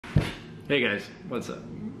Hey guys, what's up?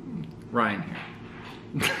 Ryan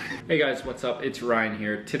here. Hey guys, what's up? It's Ryan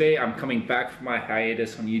here. Today I'm coming back from my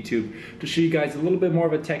hiatus on YouTube to show you guys a little bit more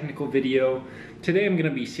of a technical video. Today I'm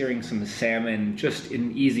gonna be searing some salmon, just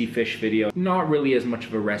an easy fish video. Not really as much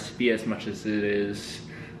of a recipe as much as it is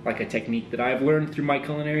like a technique that I've learned through my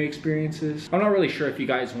culinary experiences. I'm not really sure if you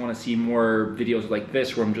guys want to see more videos like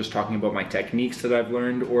this where I'm just talking about my techniques that I've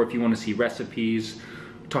learned, or if you want to see recipes,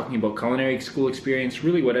 talking about culinary school experience,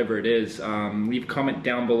 really whatever it is. Leave a comment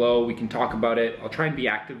down below, we can talk about it. I'll try and be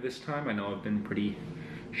active this time. I know I've been pretty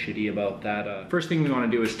shitty about that. First thing we want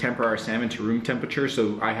to do is temper our salmon to room temperature.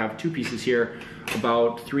 So I have two pieces here,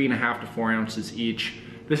 about 3.5 to 4 ounces each.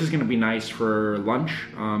 This is going to be nice for lunch.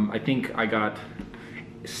 I think I got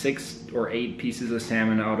 6 or 8 pieces of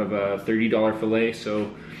salmon out of a $30 fillet, so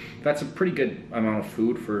that's a pretty good amount of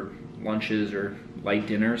food for lunches or light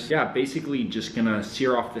dinners. Yeah, basically just gonna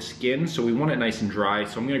sear off the skin, so we want it nice and dry.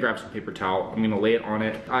 So I'm gonna grab some paper towel, I'm gonna lay it on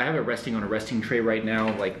it. I have it resting on a resting tray right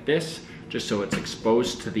now like this, just so it's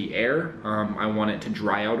exposed to the air. I want it to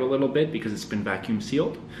dry out a little bit because it's been vacuum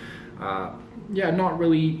sealed. Yeah, not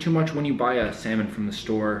really too much when you buy a salmon from the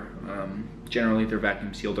store. Generally they're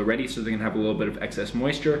vacuum sealed already, so they're gonna have a little bit of excess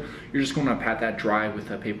moisture. You're just gonna pat that dry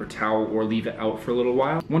with a paper towel or leave it out for a little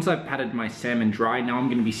while. Once I've patted my salmon dry, now I'm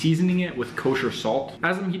gonna be seasoning it with kosher salt.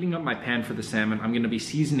 As I'm heating up my pan for the salmon, I'm gonna be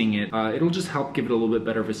seasoning it. It'll just help give it a little bit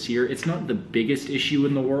better of a sear. It's not the biggest issue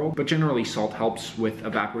in the world, but generally salt helps with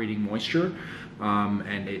evaporating moisture.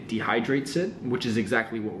 And it dehydrates it, which is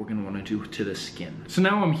exactly what we're gonna wanna do to the skin. So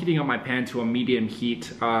now I'm heating up my pan to a medium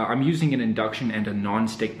heat. I'm using an induction and a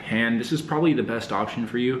non-stick pan. This is probably the best option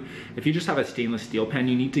for you. If you just have a stainless steel pan,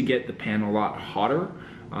 you need to get the pan a lot hotter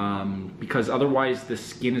because otherwise the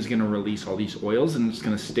skin is gonna release all these oils and it's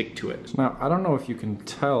gonna stick to it. Now, I don't know if you can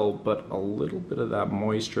tell, but a little bit of that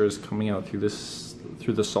moisture is coming out through the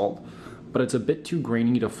salt, but it's a bit too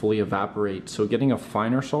grainy to fully evaporate. So getting a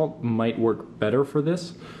finer salt might work better for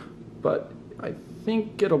this, but I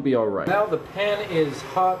think it'll be all right. Now the pan is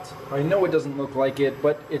hot. I know it doesn't look like it,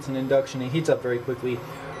 but it's an induction. It heats up very quickly.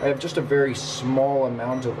 I have just a very small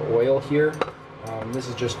amount of oil here. This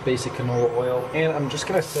is just basic canola oil, and I'm just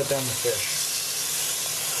gonna set down the fish.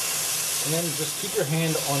 And then just keep your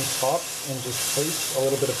hand on top and just place a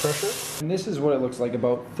little bit of pressure. And this is what it looks like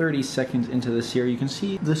about 30 seconds into the sear. You can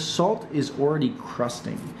see the salt is already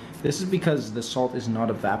crusting. This is because the salt is not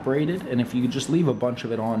evaporated, and if you just leave a bunch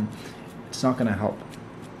of it on, it's not gonna help.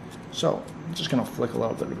 So I'm just gonna flick a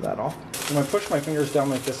little bit of that off. When I push my fingers down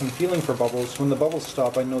like this, I'm feeling for bubbles. When the bubbles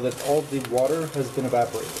stop, I know that all the water has been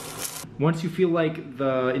evaporated. Once you feel like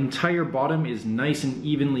the entire bottom is nice and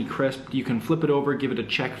evenly crisped, you can flip it over, give it a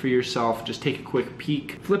check for yourself, just take a quick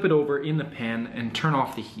peek, flip it over in the pan and turn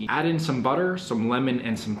off the heat. Add in some butter, some lemon,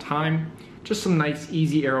 and some thyme. Just some nice,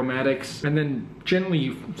 easy aromatics, and then gently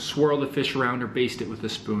you swirl the fish around or baste it with a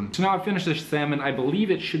spoon. So now I've finished this salmon. I believe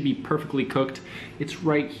it should be perfectly cooked. It's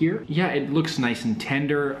right here. Yeah, it looks nice and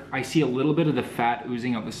tender. I see a little bit of the fat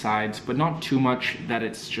oozing out the sides, but not too much that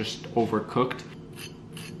it's just overcooked.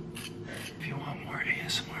 If you want more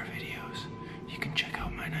ASMR videos, you can check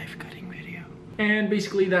out my knife cutting video. And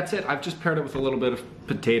basically that's it. I've just paired it with a little bit of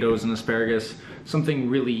potatoes and asparagus. Something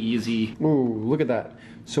really easy. Ooh, look at that.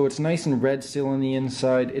 So it's nice and red still on the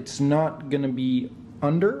inside. It's not gonna be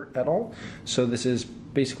under at all. So this is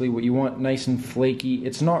basically what you want, nice and flaky.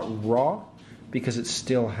 It's not raw because it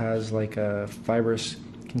still has like a fibrous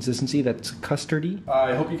consistency that's custardy.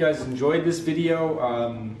 I hope you guys enjoyed this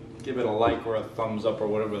video. Give it a like or a thumbs up or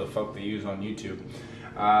whatever the fuck they use on YouTube.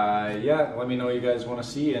 Yeah, let me know what you guys wanna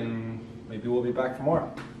see and maybe we'll be back for more.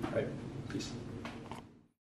 All right, peace.